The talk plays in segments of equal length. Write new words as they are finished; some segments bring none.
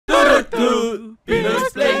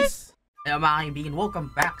Kaya mga kaibigan, welcome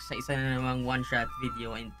back sa isa na namang one-shot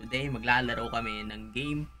video, and today maglalaro kami ng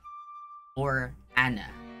game for Anna.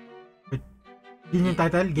 Yun yung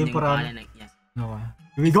title? Game for Anna? Yes. Okay.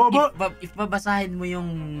 Here we go, bro! If babasahin mo yung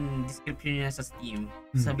description niya sa Steam,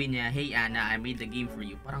 sabi niya, "Hey Anna, I made the game for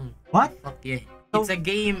you." Parang, what? Fuck yeah. It's a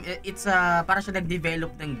game, para siya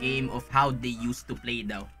nag-develop ng game of how they used to play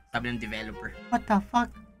daw. Sabi ng developer. What the fuck?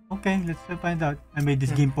 Okay, let's find out. I made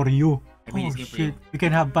this game for you. Oh shit, we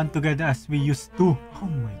can have fun together as we used to. Oh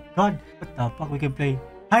my god, what the fuck? We can play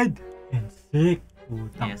hide and seek.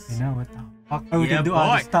 Putang ina, what the fuck? Or we can do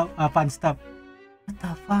other stuff, fun stuff. What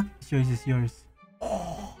the fuck? This choice is yours.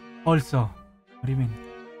 Also, what do you mean?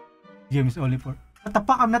 Game is only for... What the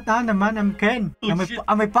fuck? I'm not Anna, man. I'm Ken. Am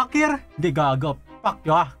I fuck here? Hindi, gago. Fuck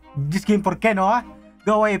you, ah. This game for Ken, oh, ah.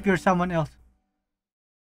 Go away if you're someone else.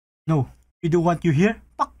 No. We do want you here?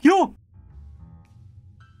 Fuck you!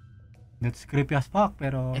 That's creepy as fuck,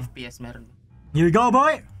 pero... FPS meron. Here we go,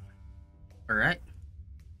 boy! Alright.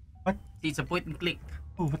 What? It's a point and click.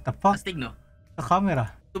 Oh, what the fuck? Astig, no? Sa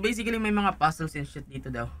camera. So basically, may mga puzzles and shit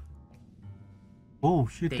dito daw. Oh,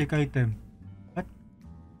 shit, take item. What?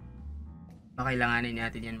 Kailanganin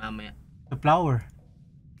natin yan mamaya. The flower.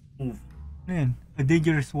 Move. Ano yan? A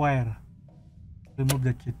dangerous wire. Remove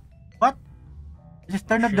that shit. What? Just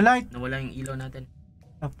turn up the light. Nawala yung ilaw natin.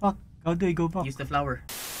 The fuck? How do I go back? Use the flower.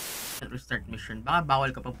 Restart mission. Baka bawal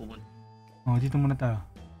ka pa pupunta. Oh, dito muna tayo.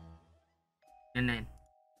 Yan na yan.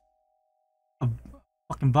 A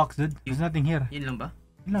fucking box, dude. There's nothing here. Yun lang ba?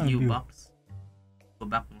 Yun lang view box. Go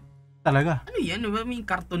back mo. Talaga? Ano yan? May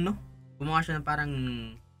cartoon, no? Gumawa siya ng parang...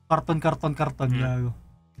 Carton. Gago.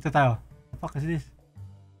 Dito tayo. What the fuck is this?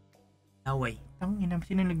 Laway. Tangina,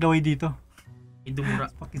 sino yung naglaway dito? Idumura.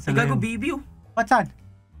 Fucking Gago, baby, oh. What's that?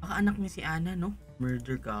 Baka anak niya si Anna, no?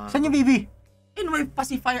 Murder ka. Saan yung baby? Eh, may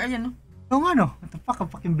pacifier yan, no? Oo nga, no? What the fuck? I'm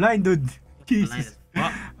fucking blind, dude. Jesus.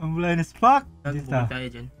 I'm blind as fuck. Gago, tayo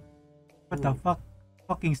dyan. What the fuck?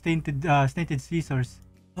 Fucking stained scissors.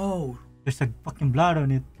 Oh. There's a fucking blood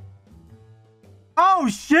on it. Oh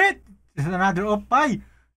shit! There's another opay.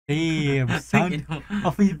 Damn, son.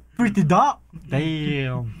 Of a pretty dog.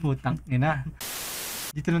 Damn, putang ina.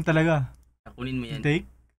 Dito lang talaga. Kunin mo yan. Take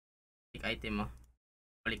item mo.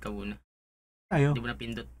 Balik ka muna. Ayo. Hindi mo na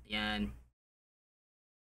pindot. Yan.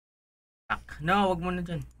 Fuck. No, wag mo na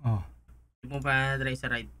dyan. Oh. Hindi mo pa try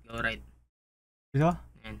sa right. Go right. Dito?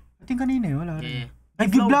 Yan. Ating kanina eh. Wala rin. Ay,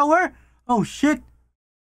 flower! Oh shit!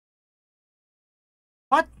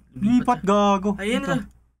 What? Lipat gago. Ayan na.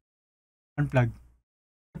 Unplug.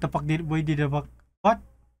 What the fuck boy did the fuck? What?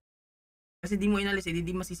 Kasi di mo inalis eh.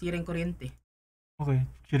 Di masisira yung kuryente. Okay.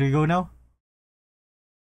 Should we go now?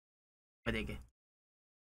 Pwede ka.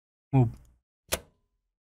 Move.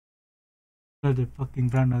 The fucking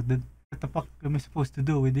brown out. What the fuck am I supposed to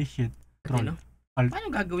do with this shit? Ano?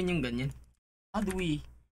 Paano gagawin yung ganyan? How do we...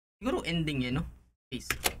 Siguro ending yan, no?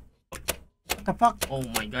 Face. What the fuck? Oh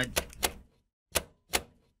my god.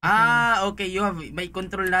 Ah, okay. May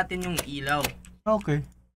control natin yung ilaw. Okay.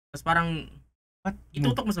 Tapos parang... What?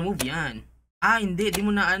 Itutok mo sa move yan. Ah, hindi. Di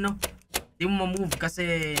mo na ano... Di mo ma-move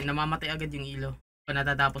kasi namamatay agad yung ilaw. Pag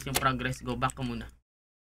natatapos yung progress, go back ka muna.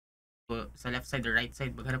 Go sa left side or right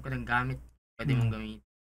side. Maghanap ka ng gamit. Pwede mong gamitin.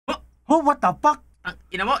 Oh, what the fuck?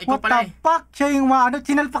 Ina mo, ikaw pala eh. What the fuck? Siya yung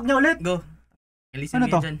sinalpak niya ulit. Go. Listen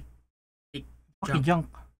ano to? Dyan. Okay,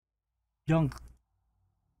 junk.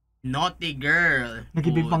 Naughty girl.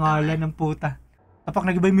 Nag-iba yung pangalan ng puta. Tapak,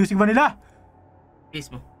 nag-iba yung music ba nila?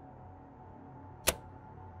 Face mo.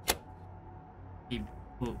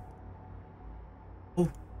 Oh.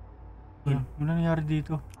 Ano nangyari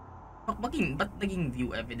dito? Ba't naging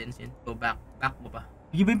view evidence yun? Go back. Back mo pa.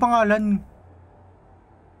 Nag-iba yung pangalan.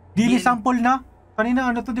 Dili sample na.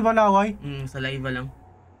 Kanina ano to, di ba laway? Saliva lang.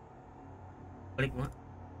 Balik mo nga.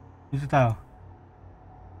 Dito tayo.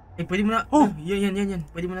 Eh, pwede mo na. Oh! Yan.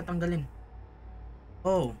 Pwede mo na tanggalin.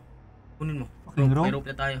 Oh. Kunin mo. Fucking rope? May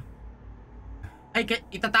rope na tayo. Ay,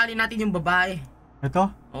 itatali natin yung babae.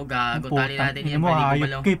 Ito? Oh, gago. Tali natin yan. Pwede ko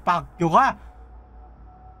malaw. Kay Pacquiao ka.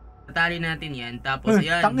 Tatali natin yan. Tapos,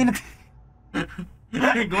 yan. Tangin na.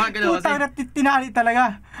 Gumagalaw kasi. Putang na tinali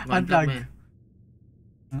talaga. Unplug.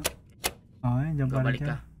 Ay, dyan pa balik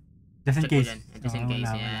ka. Just in case. Just in case.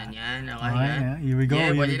 Yan. Okay, yan. Here we go.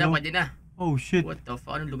 Yeah, pwede na. Oh, shit. What the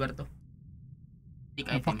fuck? Anong lugar to? Take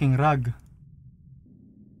item. Fucking rug.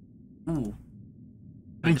 Ooh.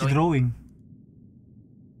 French drawing.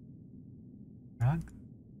 Rug?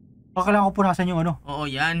 Baka kailangan ko punasan yung ano. Oo,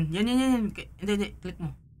 yan. Yan. Hindi. Click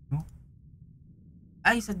mo. No?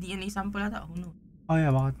 Ay, sa DNA sample ata. Oh, no. Oh, yeah.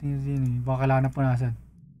 Baka kailangan na punasan.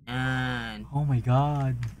 Yan. Oh my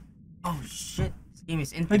god. Oh, shit. This game is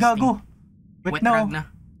interesting. Ay, gago. Wet rag na.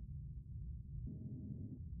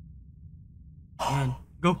 Ayan.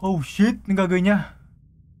 Go. Oh shit, anong gagawin niya?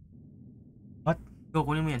 Go,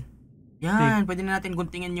 kunin mo yan. Yan, pwede na natin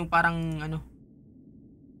guntingin yung parang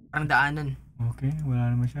parang daanan. Okay,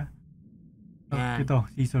 wala naman siya. Yan. Ito,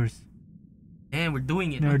 scissors. We're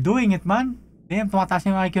doing it. We're doing it, man. Damn, tumataas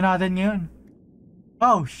yung IQ natin ngayon.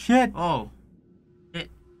 Oh, shit. Oh.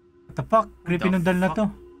 What the fuck? Creepy ng dal na to.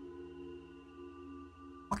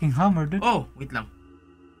 Fucking hammer, dude. Oh, wait lang.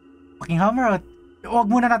 Fucking hammer. Huwag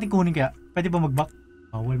muna natin kunin kaya. Pwede ba mag-back?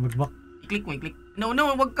 Bawal mag-back. I-click mo, i-click. No,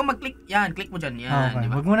 wag ka mag-click. Yan, click mo dyan. Yan, okay.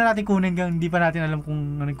 diba? Huwag muna natin kunin kaya hindi pa natin alam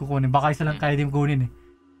kung anong kukunin. Baka isa lang kaya din kunin eh.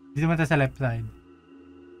 Dito man tayo sa left side.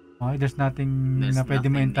 Okay, there's nothing na pwede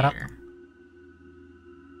mo interact.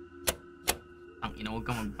 Ang ina, huwag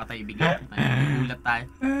ka magpatay bigla. Gulat tayo.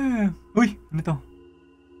 Uy, ano to?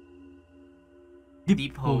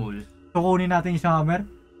 Deep hole. So kunin natin yung hammer?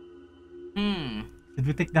 Should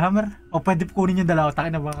we take the hammer? O pwede kunin yung dalawa?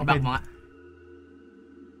 Takin na baka pwede. Back mo nga.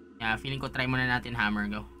 Yeah, feeling ko try muna natin hammer,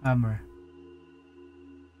 go. Hammer.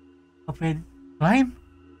 O pwede. Climb?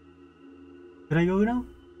 Should I go now?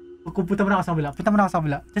 Punta mo na ako sa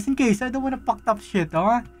kabila. Just in case, I don't wanna fucked up shit,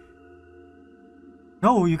 okay?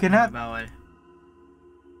 No, you cannot. Bawal.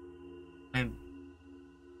 Climb.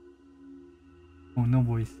 Oh no,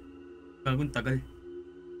 boys. Gagong tagal.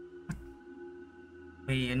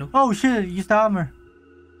 May Oh shit, use the hammer.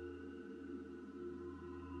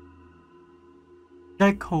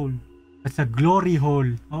 Dark hole. That's a glory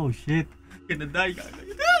hole. Oh shit. Kinaday ka.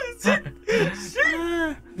 Shit!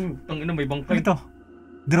 Tangina, may bangkay. Ito.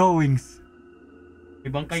 Drawings. May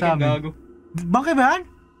bangkay ka, gago. Bangkay ba yan?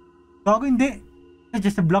 Gago, hindi. It's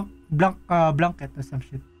just a blanket or some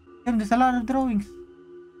shit. Damn, there's a lot of drawings.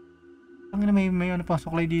 Tangina, may pang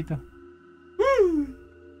suklay dito.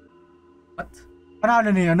 What? Panalo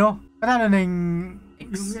na yun, Panalo na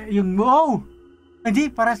yung oh! Hindi,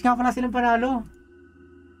 paras nga pala silang panalo.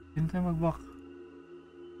 Dito tayo mag-back.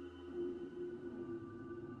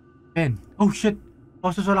 Ben. Oh shit!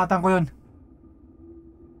 Susulatan ko yun.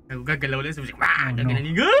 Gagalaw lang.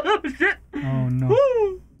 Shit! Oh no.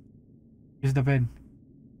 Use the pen.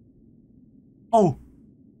 Oh!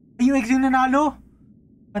 Ay, yung X yung nanalo!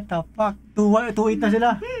 What the fuck? 2-8 na sila.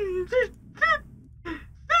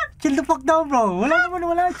 Chill the fuck down, bro. Wala.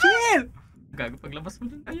 Chill. Gago, paglabas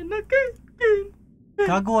mo dun. Ayan na.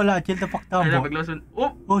 Gago, wala. Chill the fuck down, bro. Paglabas mo.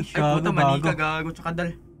 Oh! Oh, ay, puta, manika, gago. Tsaka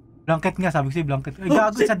dal. Blanket nga, sabi ko sa'yo, blanket. Ay,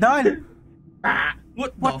 gago sa dal.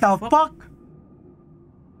 What the fuck?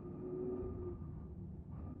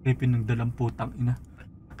 Creepy ng dalang putang ina.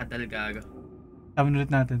 Nakadal, gago. Sabi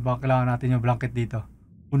ulit natin, baka kailangan natin yung blanket dito.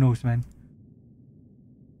 Who knows, man?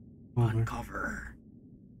 Uncover.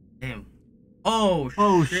 Damn. Oh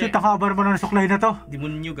shit, nakabar mo na ng suklay na to.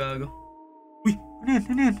 Demonyo, gago. Uy,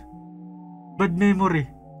 ano yun? Bad memory.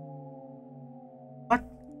 What?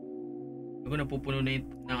 Gago, napupuno na yun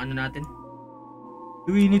ng ano natin.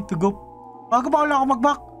 Do we need to go? Bago ba wala ako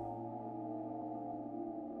mag-back?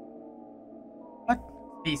 What?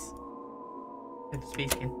 Space.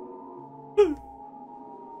 Space can.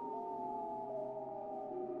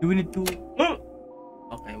 Do we need to...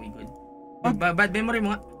 Okay, we good. Bad memory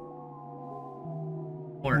mo nga.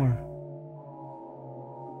 4.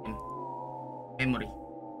 Memory.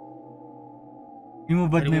 Hindi mo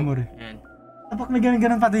bad memory. Ayan. Tapak may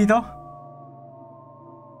ganun pa dito?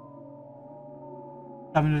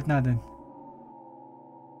 Sabi ulit natin.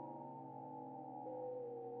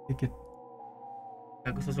 Ticket.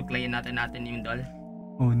 Gago, susuklayin natin yung doll.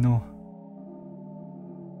 Oh no.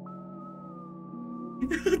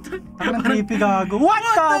 Takang creepy, gago. What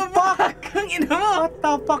the fuck? Ang ina mo! What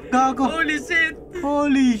the fuck, gago?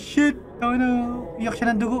 Holy shit! Tawag na, iyak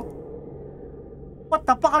siya ng dugo. What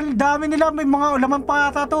the fuck? Ang dami nila. May mga laman pa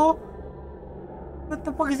yata to. What the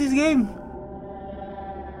fuck is this game?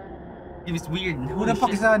 It was weird. Who the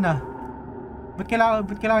fuck is Ana? Ba't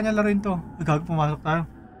kailangan niya laruin to? Ay, gago, pumasok tayo.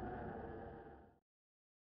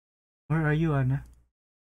 Where are you, Ana?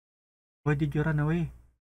 Why did you run away?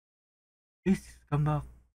 Please, come back.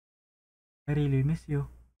 I really miss you.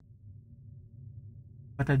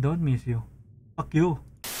 But I don't miss you. Fuck you.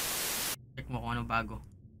 Check mo kung ano bago.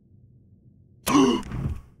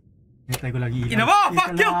 Hintay ko lagi ilaw. Ina mo!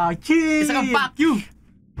 Fuck you! Cheese! Isa kang fuck you!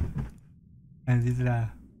 Nandito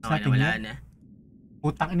na. Okay, wala na.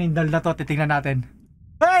 Putang inindal na to. Titingnan natin.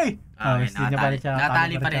 Hey! Okay,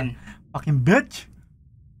 natali pa rin. Fucking bitch!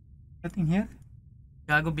 Nothing here?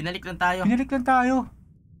 Gago, binalik lang tayo.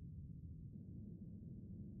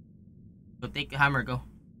 So take a hammer, go.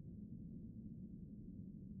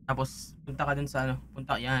 Tapos punta ka dun sa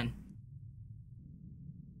punta yan.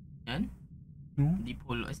 Yan? Deep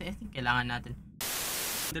hole. I think kailangan natin.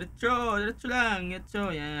 Diretso lang.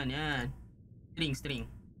 Yan. String.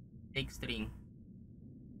 Take string.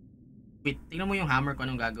 Wait, tingnan mo yung hammer ko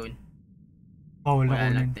anong gagawin. Wala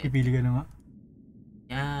ko lang. Pipili ka na nga.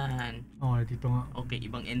 Yan. Dito nga. Okay,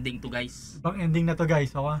 ibang ending to guys. Ibang ending na to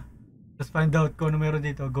guys, Just find out kung ano meron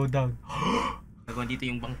dito. Go down. Gagawin dito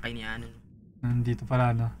yung bangkay ni Ano. Nandito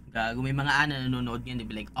pala, no? Gago, may mga Ana nanonood ngayon.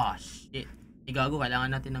 They'll be like, oh shit. Gago,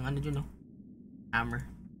 kailangan natin ng ano dyan, no? Hammer.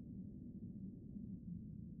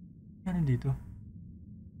 Yan dito.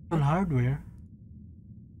 Install hardware.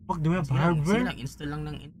 Fuck, do we have hardware? Sige lang, install lang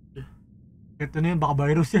ng install. Ito na yun, baka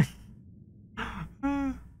virus yan.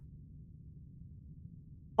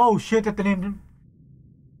 Oh shit, ito na yun.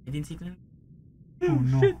 Identity lang. Oh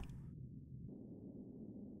no. Shit.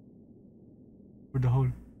 For the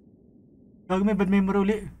hole. Gago, may bad memory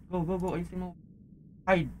uli. Go. Ayusin mo.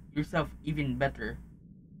 Hide yourself even better.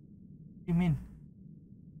 What do you mean?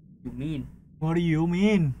 What do you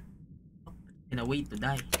mean? In a way to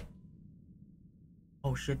die.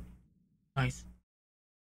 Oh shit. Nice.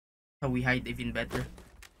 So we hide even better.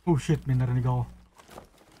 Oh shit, may narinig ako.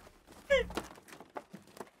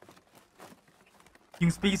 Yung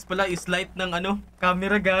space pala is light ng ano,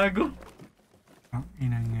 camera gago.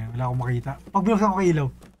 Inang nga, wala akong makita. Pag binuksan ko kay ilaw.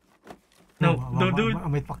 No, dude.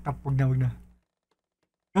 May fucked up, wag na.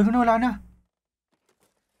 Gago na, wala na.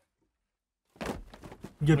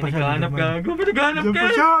 Diyan pa siya. Pinaghanap Diyan pa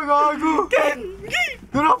siya, gago. Ken!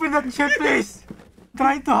 Don't open that shit, please.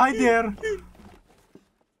 Try to hide there.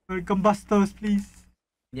 Combustos, please.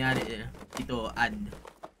 Kunyari, dito, add.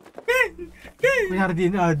 Kunyari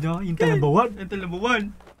din, no? Intel number 1. Intel number 1.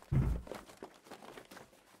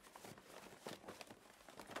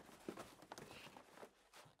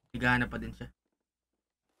 Naghahanap pa din siya.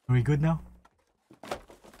 Are we good now?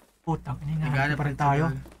 Putang, hinahanap pa rin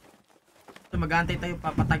tayo. So, mag-aantay tayo,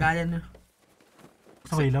 papatagalan.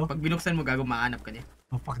 Sa ilaw? Pag binuksan mo, gago, mahanap ka niya.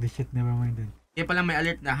 Oh fuck this shit, never mind then. Kaya pala may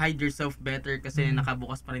alert na hide yourself better kasi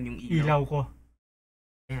nakabukas pa rin yung ilaw. Ilaw ko.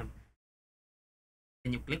 Damn.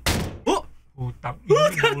 Can you click? Oh! Putang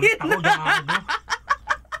ina,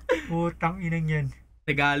 Putang inang yan.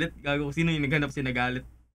 Nagalit, gago. Sino yung naghanap si nagalit?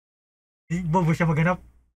 Bobo siya maghanap.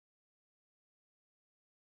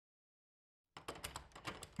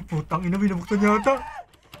 Putang ina, binubuksan niya ata.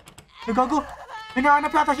 Ay gago,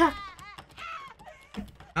 hinahanap yata siya.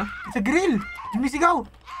 Ha? Sa grill, lumisigaw.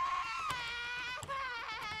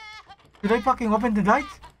 Did I fucking open the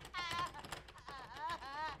lights?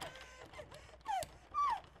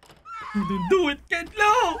 Don't do it,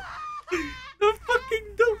 Kenlo! Don't fucking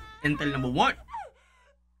do it! Intel number 1.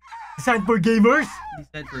 Designed for gamers.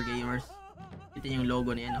 Designed for gamers. Ito yung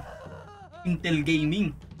logo niya, no? Intel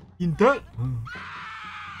Gaming. Intel?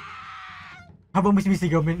 Habang mas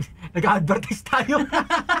misigaw, nag-advertise tayo.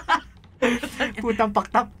 Putang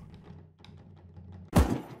paktap.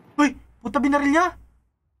 Uy! Puta, binaril niya!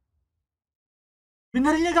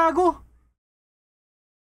 Binaril niya, gago!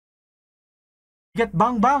 Get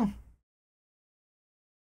bang!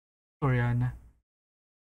 Oriana.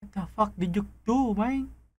 What the fuck did you do, man?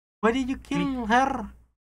 Why did you kill her?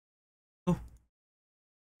 Oh.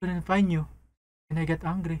 Couldn't find you. And I got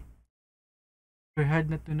angry. It's hard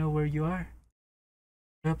not to know where you are.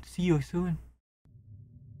 I hope to see you soon.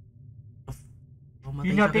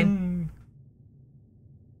 Yun natin.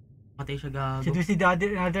 Matay siya, gago. Should we see the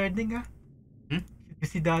other ending, ha? Should we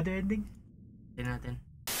see the other ending? Tignan natin.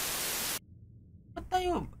 Ba't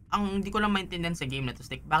tayo? Ang hindi ko lang maintindihan sa game na to,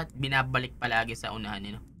 Stick, bakit binabalik palagi sa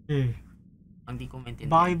unahan, no? Ang hindi ko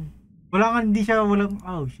maintindihan. Bakit? Walang,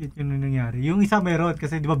 oh shit, yun yung nangyari. Yung isa meron,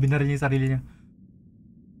 kasi di ba binaril niya yung sarili niya.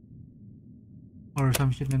 Or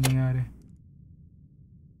some shit na nangyari.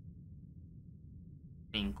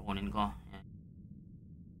 Kukunin ko.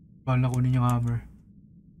 Bawal na kunin yung hammer.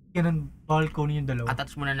 Ganun, bawal kunin yung dalawa.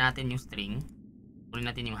 Attach muna natin yung string.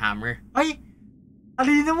 Kunin natin yung hammer. Ay!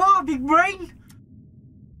 Alina mo! Big brain!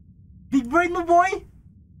 Big brain mo, boy!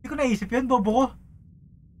 Hindi ko naisip yan, bobo ko.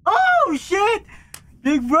 Oh, shit!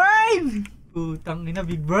 Big brain! Putang ina,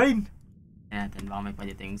 big brain. Yan natin, baka may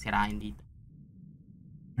pwede tayong sirain dito.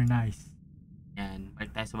 Very nice. Yan,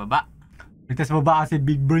 balik tayo sa baba. Balik tayo sa baba kasi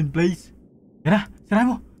big brain place. Yan na,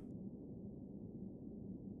 sirain mo!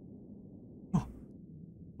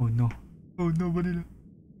 Oh no. Oh no, Vanilla.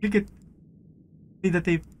 Click it. See the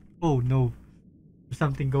tape. Oh no. There's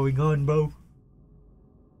something going on, bro.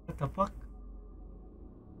 What the fuck?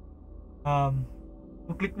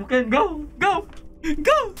 Click mo, Ken. Go! Go!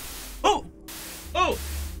 Go! Oh! Oh!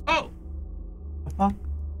 Oh! What the fuck?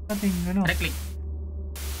 Something, ano? Right click.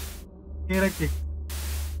 Okay, right click.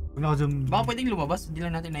 Huwag na ako zoom. Baka pwedeng lumabas, hindi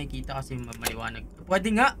lang natin nakikita kasi maliwanag.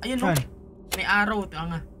 Pwede nga, ayun Saan? May araw,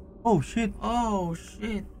 tanga. Oh shit. Oh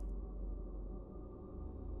shit.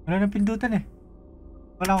 Wala nang pindutan eh.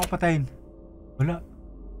 Wala akong patayin. Wala.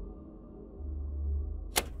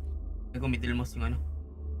 Nagumidilmos yung ano.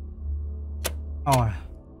 Oh.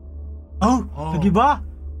 Oh! Lagi ba?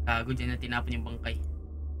 Gago dyan na tinapon yung bangkay.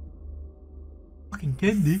 Fucking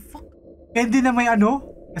candy? Fuck. Candy na may ano?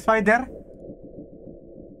 Spider?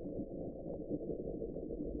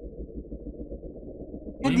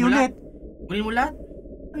 Candy ulit. Kunin mo lahat.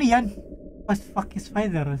 Ano yan? Fucking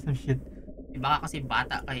spider or some shit. Baka kasi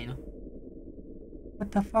bata kayo, no?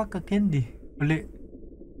 What the fuck? A candy? Uli.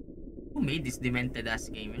 Who made this demented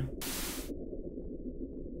ass game, you know?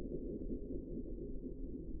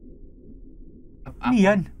 Ano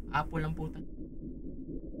yan? Apple lang puta.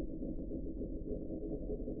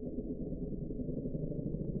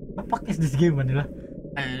 What the fuck is this game, Manila?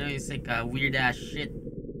 I don't know, it's like a weird ass shit.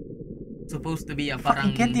 Supposed to be a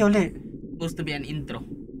Fucking parang... candy uli. Supposed to be an intro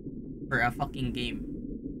for a fucking game.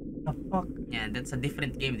 The fuck? Yeah, that's a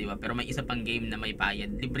different game, di ba? Pero may isa pang game na may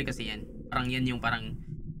bayad. Libre kasi yan. Parang yan yung parang,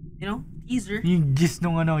 you know, teaser. Yung gist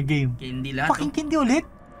nung ano game. Candy lahat. Fucking candy ulit?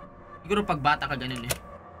 Siguro pag bata ka ganun eh.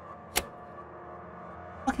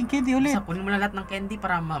 Fucking candy ulit. Basta kunin mo na lahat ng candy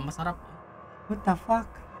para masarap. What the fuck?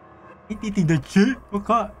 Ain't eating that shit.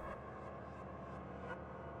 Baka.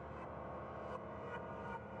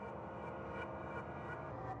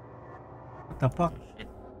 What the fuck? Shit.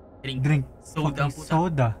 Drink soda. fucking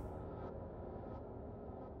soda.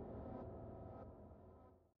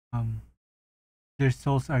 Their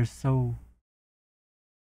souls are so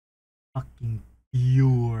fucking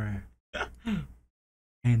pure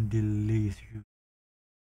and delicious.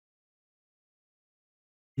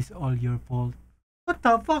 It's all your fault. What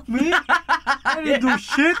the fuck, man? I didn't do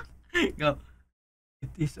shit. Go.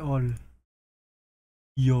 It is all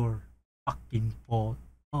your fucking fault.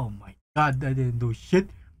 Oh my god, I didn't do shit.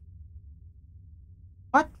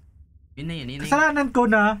 What? Yun na yun. Kasalanan ko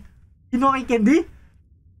na kinuha kay Candy?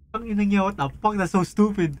 Ang ina niya, what the fuck? That's so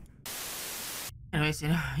stupid. Anyways,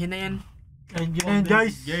 yun na yan. And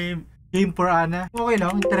guys, game for Ana. Okay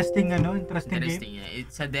lang, interesting game. Interesting, yeah.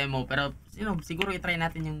 It's a demo, pero siguro i-try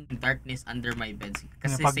natin yung Darkness Under My Bed.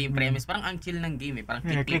 Kasi same premise, parang ang chill ng game eh. Parang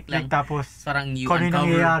click lang. Tapos, parang you kung ano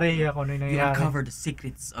nangyayari. You uncover the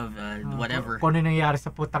secrets of whatever. Kung ano nangyayari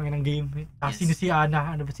sa putang ng game. Tapos sino si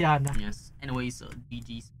Ana? Ano ba si Ana? Yes. Anyways, so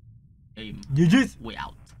GG's game. GG's! Way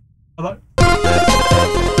out. Aba.